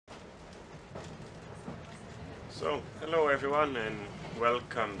So, hello everyone and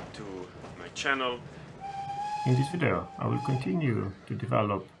welcome to my channel. In this video, I will continue to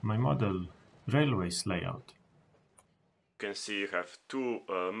develop my model railways layout. You can see you have two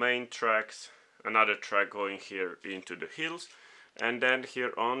main tracks, another track going here into the hills, and then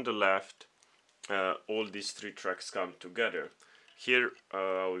here on the left all these three tracks come together. Here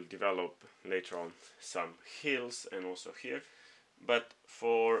I will develop later on some hills and also here, but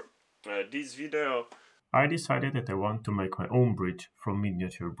for this video I decided that I want to make my own bridge from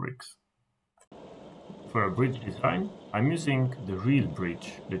miniature bricks. For a bridge design, I'm using the real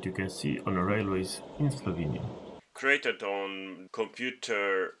bridge that you can see on the railways in Slovenia. Created on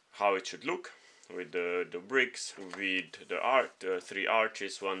computer how it should look with the bricks, with the three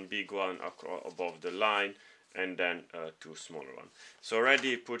arches, one big one above the line and then two smaller ones. So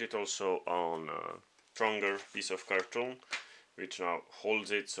already put it also on a stronger piece of carton which now holds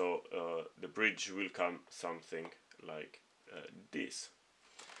it, so the bridge will come something like this.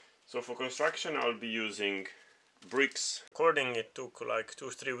 So for construction I'll be using bricks. According it took like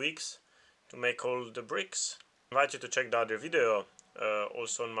 2-3 weeks to make all the bricks. I invite you to check the other video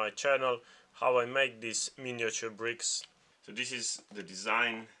also on my channel how I make these miniature bricks. So this is the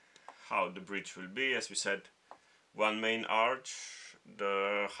design, how the bridge will be. As we said, one main arch,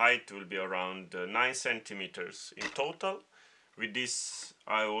 the height will be around 9 centimeters in total. With this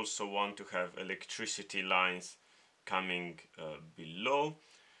I also want to have electricity lines coming below.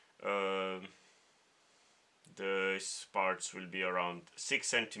 These parts will be around 6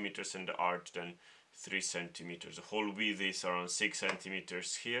 centimeters in the arch, then 3 centimeters. The whole width is around 6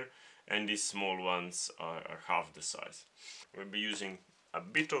 centimeters here, and these small ones are half the size. We'll be using a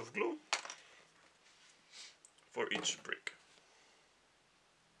bit of glue for each brick.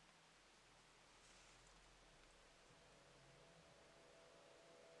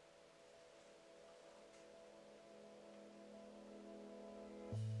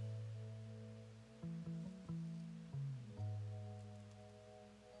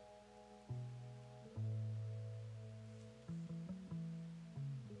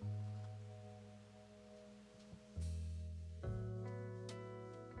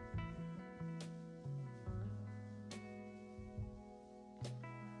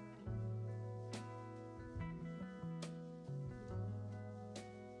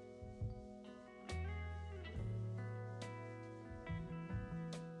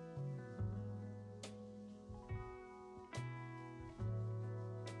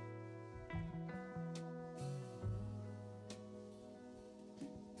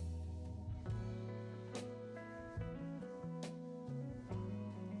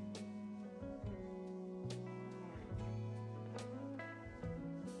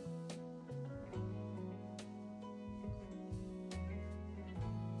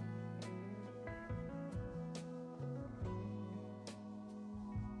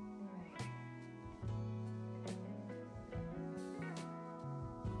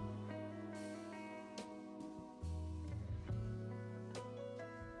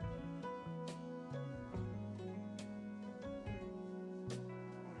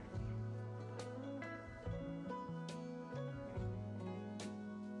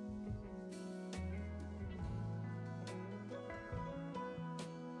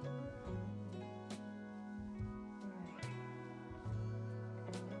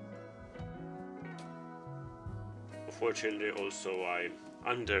 Fortunately also I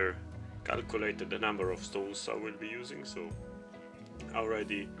under-calculated the number of stones I will be using, so I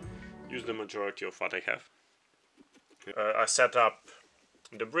already used the majority of what I have. I set up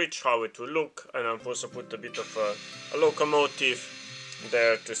the bridge, how it will look, and I've also put a bit of a locomotive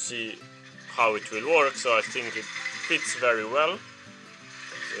there to see how it will work, so I think it fits very well.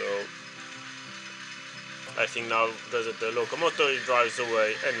 So I think now the locomotive drives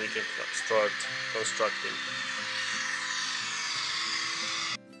away and we can start constructing.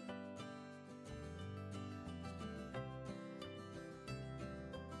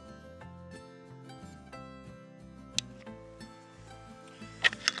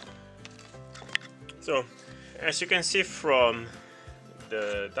 So, as you can see from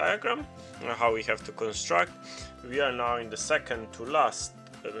the diagram, how we have to construct, we are now in the second to last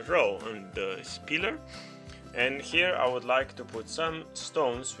row on this pillar, and here I would like to put some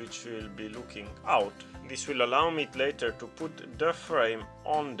stones which will be looking out. This will allow me later to put the frame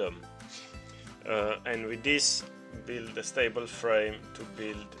on them, and with this build a stable frame to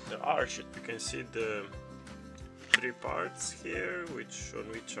build the arch. You can see the three parts here on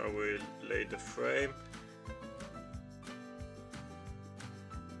which I will lay the frame.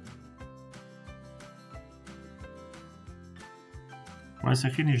 Once I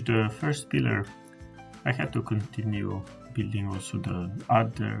finish the first pillar, I had to continue building also the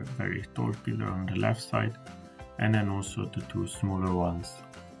other very tall pillar on the left side, and then also the two smaller ones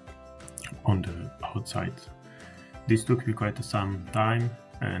on the outside. This took me quite some time,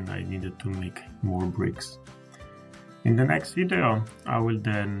 and I needed to make more bricks. In the next video, I will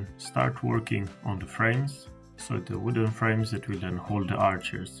then start working on the frames, so the wooden frames that will then hold the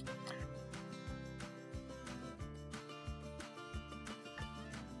arches.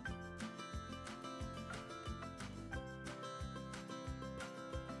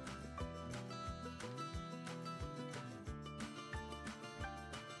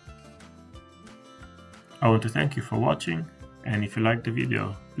 I want to thank you for watching, and if you liked the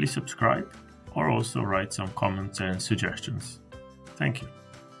video, please subscribe or also write some comments and suggestions. Thank you.